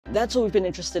that's what we've been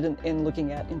interested in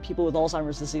looking at in people with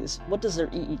Alzheimer's disease. What does their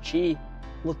EEG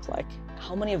look like?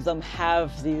 How many of them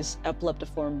have these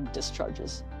epileptiform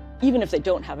discharges, even if they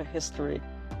don't have a history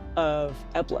of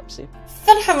epilepsy?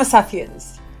 Fellow Homo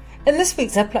sapiens, in this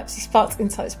week's Epilepsy Sparks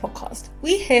Insights podcast,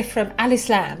 we hear from Alice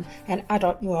Lam, an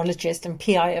adult neurologist and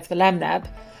PI of the Lam Lab,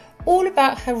 all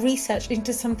about her research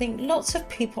into something lots of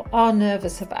people are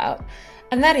nervous about,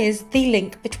 and that is the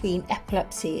link between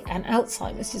epilepsy and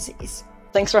Alzheimer's disease.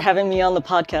 Thanks for having me on the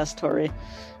podcast, Torie.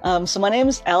 So my name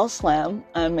is Alice Lam.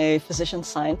 I'm a physician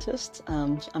scientist.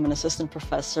 I'm an assistant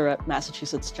professor at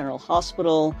Massachusetts General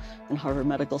Hospital and Harvard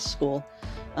Medical School.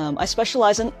 I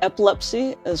specialize in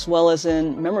epilepsy as well as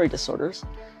in memory disorders.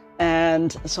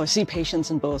 And so I see patients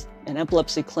in both an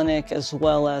epilepsy clinic as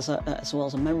well as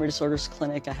a memory disorders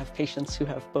clinic. I have patients who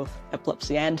have both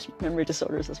epilepsy and memory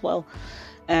disorders as well.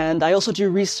 And I also do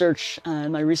research,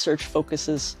 and my research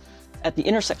focuses at the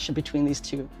intersection between these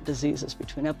two diseases,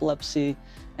 between epilepsy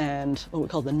and what we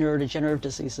call the neurodegenerative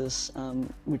diseases,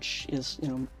 which is,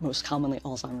 most commonly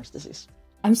Alzheimer's disease.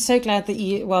 I'm so glad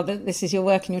that this is your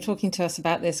work and you're talking to us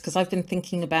about this, because I've been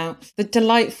thinking about the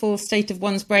delightful state of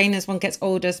one's brain as one gets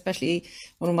older, especially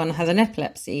when one has an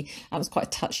epilepsy. That was quite a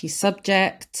touchy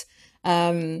subject.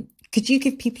 Could you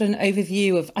give people an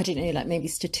overview of, I don't know, like maybe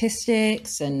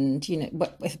statistics and,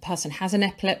 what, if a person has an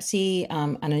epilepsy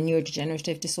and a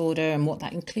neurodegenerative disorder and what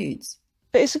that includes?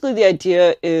 Basically, the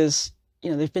idea is,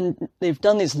 they've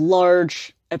done these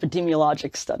large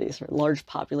epidemiologic studies or large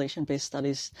population-based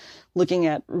studies looking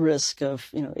at risk of,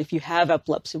 if you have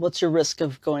epilepsy, what's your risk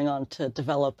of going on to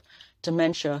develop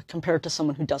dementia compared to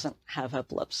someone who doesn't have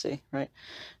epilepsy, right?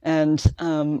 And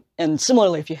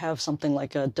similarly, if you have something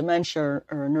like a dementia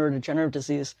or a neurodegenerative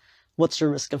disease, what's your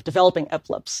risk of developing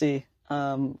epilepsy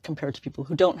compared to people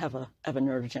who don't have a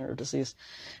neurodegenerative disease?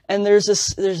 And there's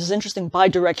this interesting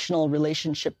bidirectional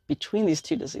relationship between these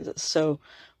two diseases. So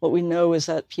what we know is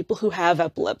that people who have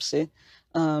epilepsy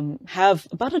have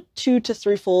about a 2 to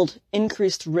 3-fold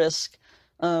increased risk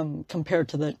compared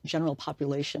to the general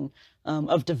population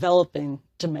of developing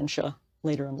dementia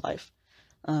later in life.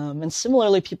 And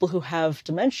similarly, people who have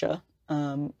dementia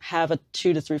have a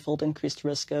 2 to 3-fold increased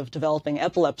risk of developing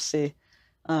epilepsy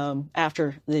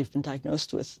after they've been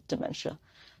diagnosed with dementia.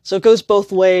 So it goes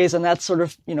both ways, and that's sort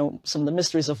of, some of the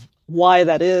mysteries of why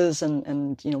that is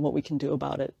and what we can do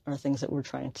about it are things that we're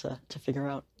trying to figure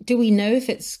out. Do we know if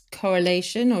it's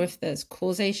correlation or if there's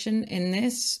causation in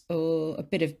this, or a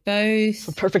bit of both? It's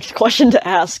a perfect question to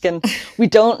ask, and we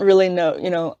don't really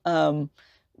know,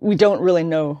 we don't really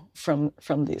know from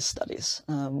these studies.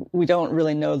 We don't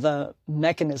really know the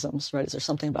mechanisms, right? Is there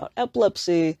something about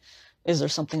epilepsy? Is there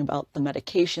something about the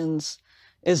medications?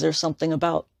 Is there something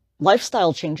about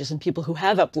lifestyle changes in people who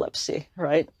have epilepsy,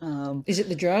 right? Is it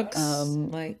the drugs?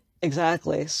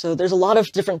 Exactly. So there's a lot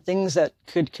of different things that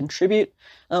could contribute.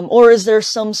 Or is there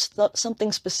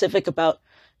something specific about,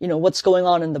 what's going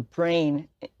on in the brain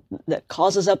that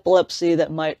causes epilepsy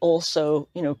that might also,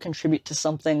 contribute to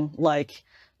something like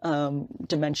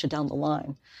dementia down the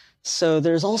line? So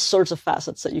there's all sorts of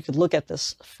facets that you could look at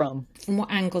this from. From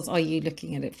what angles are you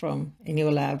looking at it from in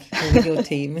your lab or with your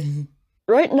team?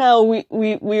 Right now,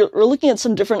 we're looking at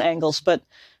some different angles, but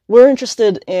we're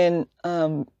interested in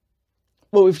what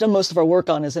we've done most of our work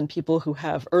on is in people who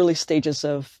have early stages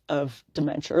of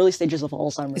dementia, early stages of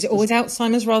Alzheimer's. Is it always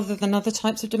Alzheimer's rather than other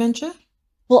types of dementia?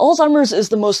 Well, Alzheimer's is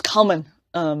the most common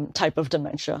type of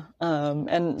dementia.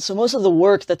 And so most of the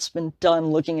work that's been done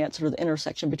looking at sort of the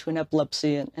intersection between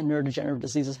epilepsy and neurodegenerative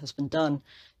diseases has been done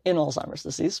in Alzheimer's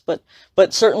disease.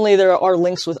 But certainly there are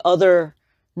links with other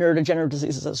neurodegenerative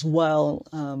diseases as well.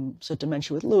 So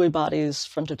dementia with Lewy bodies,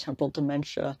 frontotemporal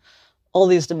dementia, all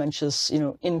these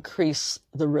dementias, increase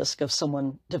the risk of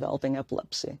someone developing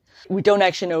epilepsy. We don't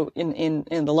actually know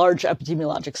in the large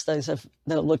epidemiologic studies that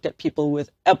have looked at people with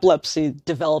epilepsy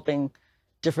developing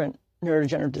different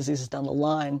neurodegenerative diseases down the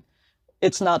line.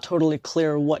 It's not totally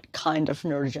clear what kind of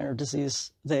neurodegenerative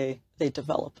disease they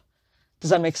develop. Does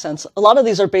that make sense? A lot of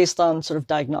these are based on sort of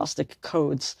diagnostic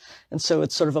codes. And so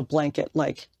it's sort of a blanket,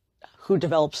 like who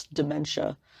develops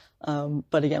dementia.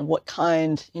 But again, what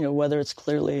kind, whether it's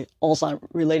clearly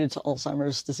related to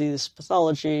Alzheimer's disease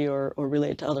pathology or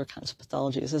related to other kinds of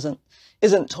pathologies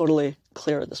isn't totally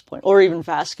clear at this point, or even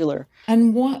vascular.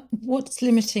 And what's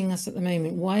limiting us at the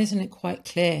moment? Why isn't it quite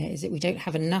clear? Is it we don't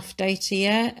have enough data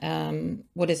yet?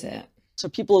 What is it? So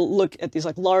people look at these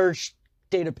like large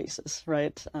databases,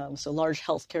 right? So large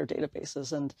healthcare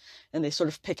databases, and they sort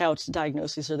of pick out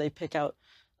diagnoses, or they pick out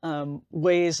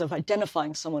ways of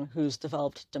identifying someone who's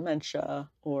developed dementia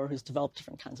or who's developed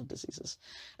different kinds of diseases.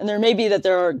 And there may be that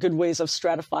there are good ways of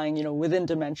stratifying, within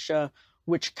dementia,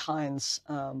 which kinds.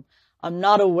 I'm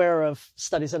not aware of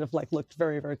studies that have looked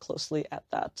very, very closely at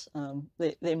that.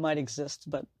 They might exist,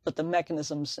 but the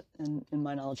mechanisms, in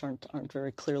my knowledge, aren't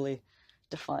very clearly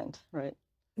defined, right?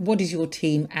 What does your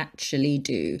team actually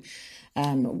do?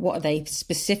 What are they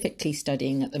specifically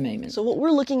studying at the moment? So what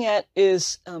we're looking at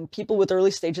is people with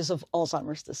early stages of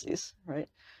Alzheimer's disease, right?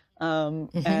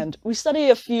 And we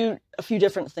study a few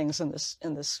different things in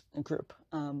this group.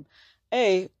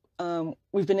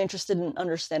 We've been interested in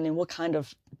understanding what kind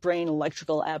of brain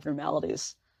electrical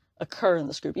abnormalities occur in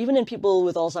this group, even in people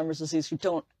with Alzheimer's disease who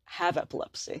don't have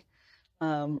epilepsy,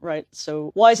 right? So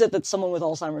why is it that someone with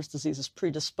Alzheimer's disease is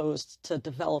predisposed to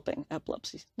developing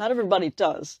epilepsy? Not everybody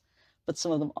does, but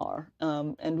some of them are.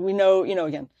 And we know,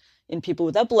 again, in people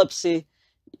with epilepsy,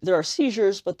 there are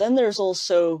seizures, but then there's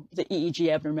also the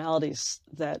EEG abnormalities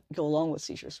that go along with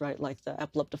seizures, right? Like the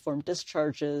epileptiform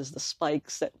discharges, the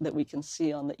spikes that we can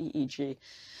see on the EEG.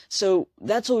 So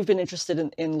that's what we've been interested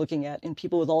in looking at in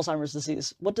people with Alzheimer's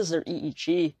disease. What does their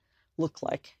EEG look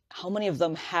like? How many of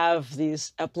them have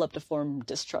these epileptiform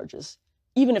discharges,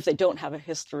 even if they don't have a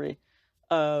history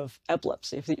of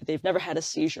epilepsy, if they've never had a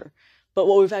seizure? But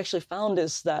what we've actually found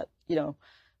is that,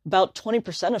 about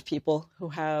 20% of people who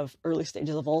have early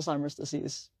stages of Alzheimer's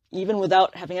disease, even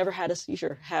without having ever had a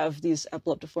seizure, have these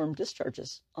epileptiform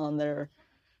discharges on their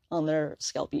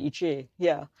scalp EEG.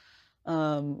 Yeah.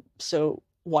 So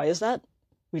why is that?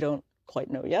 We don't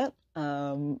quite know yet.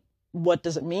 What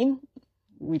does it mean?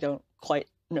 We don't quite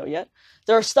know yet.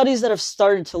 There are studies that have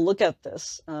started to look at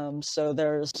this. So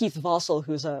there's Keith Vossel,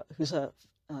 who's a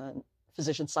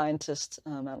physician scientist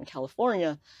out in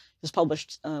California, who's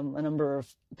published a number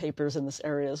of papers in this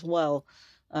area as well.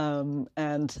 And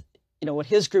what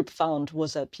his group found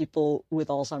was that people with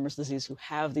Alzheimer's disease who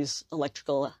have these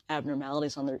electrical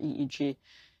abnormalities on their EEG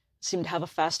seem to have a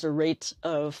faster rate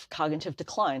of cognitive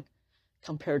decline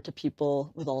compared to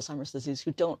people with Alzheimer's disease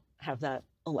who don't have that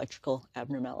electrical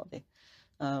abnormality.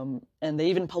 And they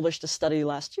even published a study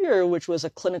last year, which was a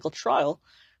clinical trial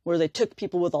where they took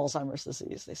people with Alzheimer's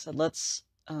disease. They said, let's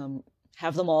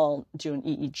have them all do an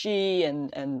EEG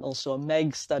and also a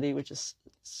MEG study, which is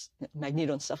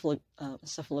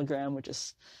magnetoencephalogram, which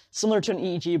is similar to an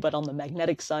EEG, but on the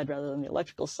magnetic side rather than the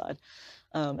electrical side.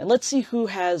 And let's see who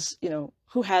has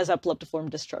epileptiform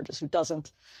discharges, who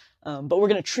doesn't. But we're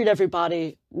going to treat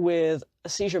everybody with a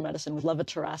seizure medicine, with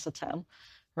levetiracetam,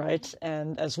 right?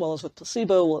 And as well as with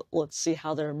placebo, let's see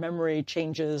how their memory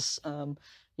changes,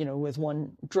 with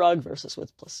one drug versus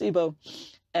with placebo.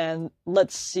 And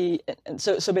let's see. And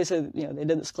so basically, they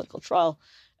did this clinical trial.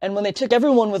 And when they took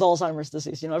everyone with Alzheimer's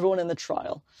disease, everyone in the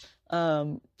trial,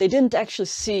 they didn't actually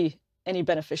see any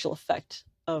beneficial effect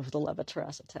of the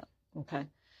levetiracetam. Okay.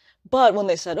 But when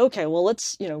they said, okay, well,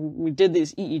 let's, we did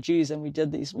these EEGs and we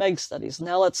did these MEG studies.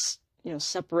 Now let's,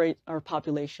 separate our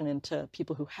population into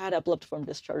people who had epileptiform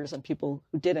discharges and people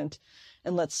who didn't.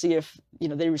 And let's see if,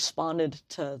 they responded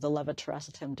to the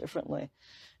levetiracetam differently.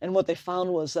 And what they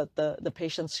found was that the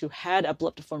patients who had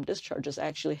epileptiform discharges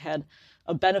actually had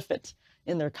a benefit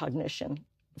in their cognition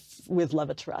with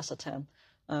levetiracetam,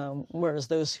 whereas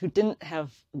those who didn't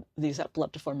have these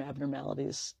epileptiform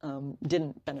abnormalities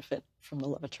didn't benefit from the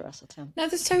levetiracetam. Now,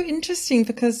 that's so interesting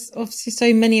because obviously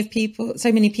so many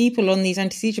people on these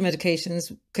anti-seizure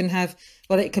medications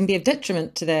it can be of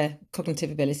detriment to their cognitive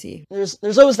ability.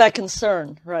 There's always that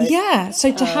concern, right? Yeah.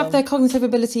 So to have their cognitive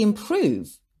ability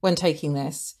improve when taking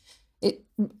this,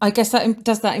 I guess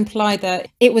does that imply that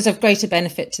it was of greater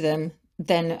benefit to them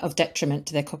than of detriment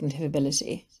to their cognitive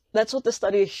ability? That's what the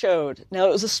study showed. Now,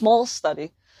 it was a small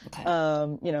study. Okay.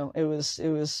 It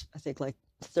was I think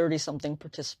 30 something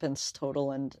participants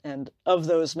total, and of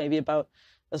those maybe about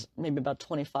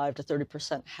 25 to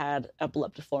 30% had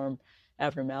epileptiform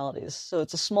abnormalities. So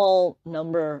it's a small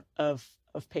number of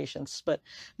patients, but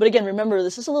again, remember,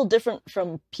 this is a little different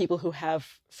from people who have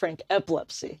frank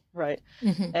epilepsy, right?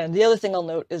 Mm-hmm. And the other thing I'll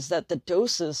note is that the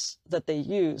doses that they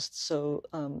used, so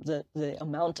the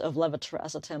amount of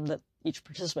levetiracetam that each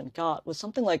participant got was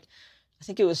something like, I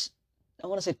think it was, I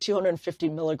want to say 250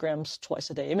 milligrams twice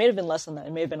a day. It may have been less than that.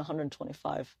 It may have been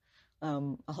 125.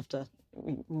 I'll have to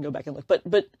we can go back and look.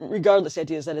 But regardless, the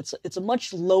idea is that it's a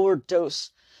much lower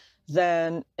dose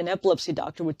than an epilepsy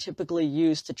doctor would typically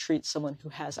use to treat someone who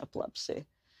has epilepsy.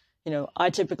 I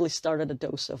typically start at a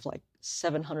dose of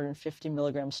 750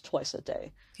 milligrams twice a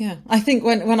day. Yeah. I think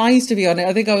when I used to be on it,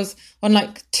 I think I was on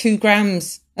 2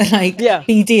 grams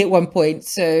BD at one point.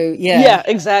 So yeah. Yeah,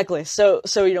 exactly. So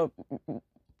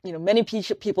many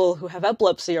people who have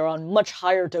epilepsy are on much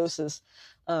higher doses.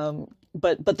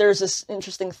 But there's this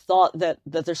interesting thought that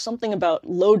there's something about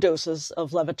low doses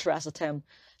of levetiracetam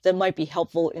that might be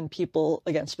helpful in people,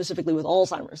 again, specifically with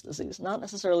Alzheimer's disease, not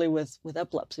necessarily with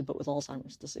epilepsy, but with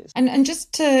Alzheimer's disease. And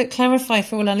just to clarify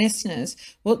for all our listeners,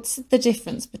 what's the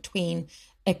difference between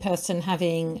a person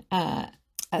having an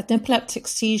epileptic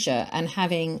seizure and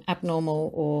having abnormal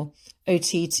or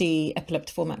OTT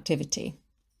epileptiform activity?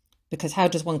 Because how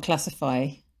does one classify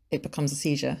it becomes a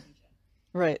seizure?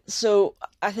 Right. So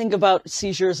I think about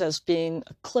seizures as being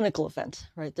a clinical event,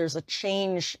 right? There's a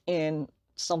change in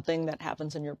something that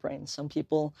happens in your brain. Some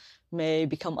people may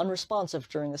become unresponsive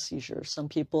during a seizure. Some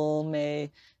people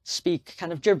may speak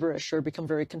kind of gibberish or become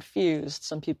very confused.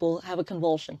 Some people have a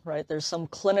convulsion, right? There's some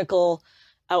clinical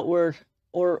outward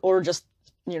or just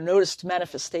noticed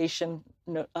manifestation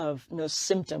of no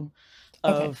symptom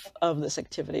of this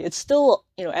activity. It's still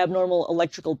abnormal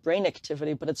electrical brain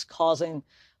activity, but it's causing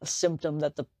a symptom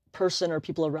that the person or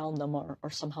people around them are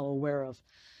somehow aware of.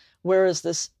 Whereas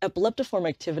this epileptiform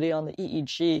activity on the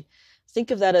EEG,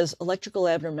 think of that as electrical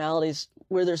abnormalities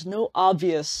where there's no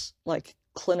obvious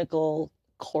clinical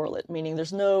correlate, meaning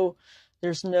there's no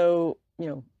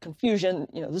confusion.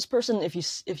 This person,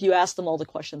 if you ask them all the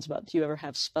questions about, do you ever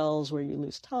have spells where you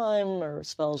lose time, or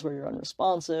spells where you're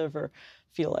unresponsive, or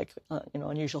feel like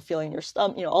unusual feeling in your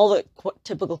stomach, all the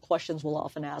typical questions we'll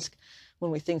often ask when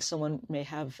we think someone may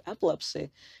have epilepsy,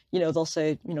 they'll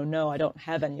say, no, I don't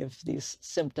have any of these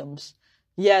symptoms.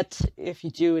 Yet, if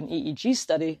you do an EEG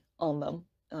study on them,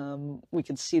 we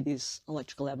can see these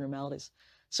electrical abnormalities.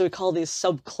 So we call these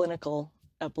subclinical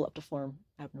epileptiform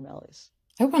abnormalities.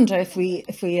 I wonder if we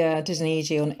did an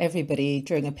EEG on everybody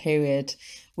during a period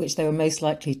which they were most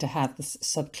likely to have this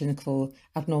subclinical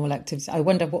abnormal activity, I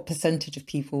wonder what percentage of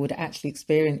people would actually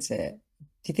experience it.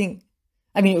 Do you think?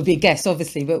 I mean, it would be a guess,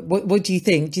 obviously, but what do you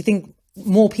think? Do you think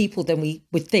more people than we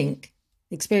would think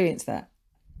experience that?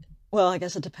 Well, I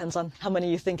guess it depends on how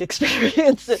many you think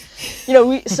experience it.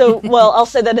 I'll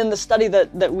say that in the study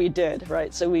that we did,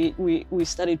 right? So we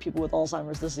studied people with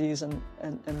Alzheimer's disease and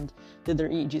did their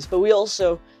EEGs, but we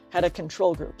also had a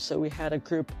control group. So we had a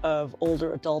group of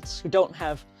older adults who don't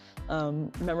have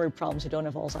memory problems, who don't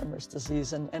have Alzheimer's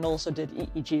disease, and also did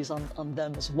EEGs on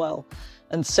them as well.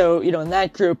 And so, in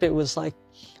that group, it was like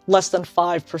less than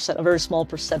 5%, a very small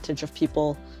percentage of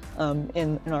people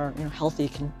in our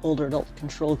healthy older adult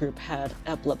control group had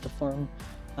epileptiform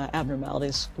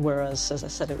abnormalities, whereas, as I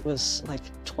said, it was like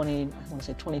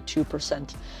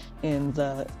 22% in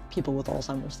the people with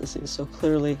Alzheimer's disease. So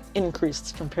clearly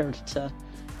increased compared to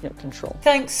control.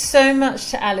 Thanks so much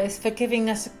to Alice for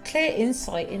giving us a clear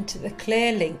insight into the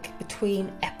clear link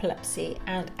between epilepsy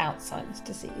and Alzheimer's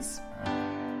disease.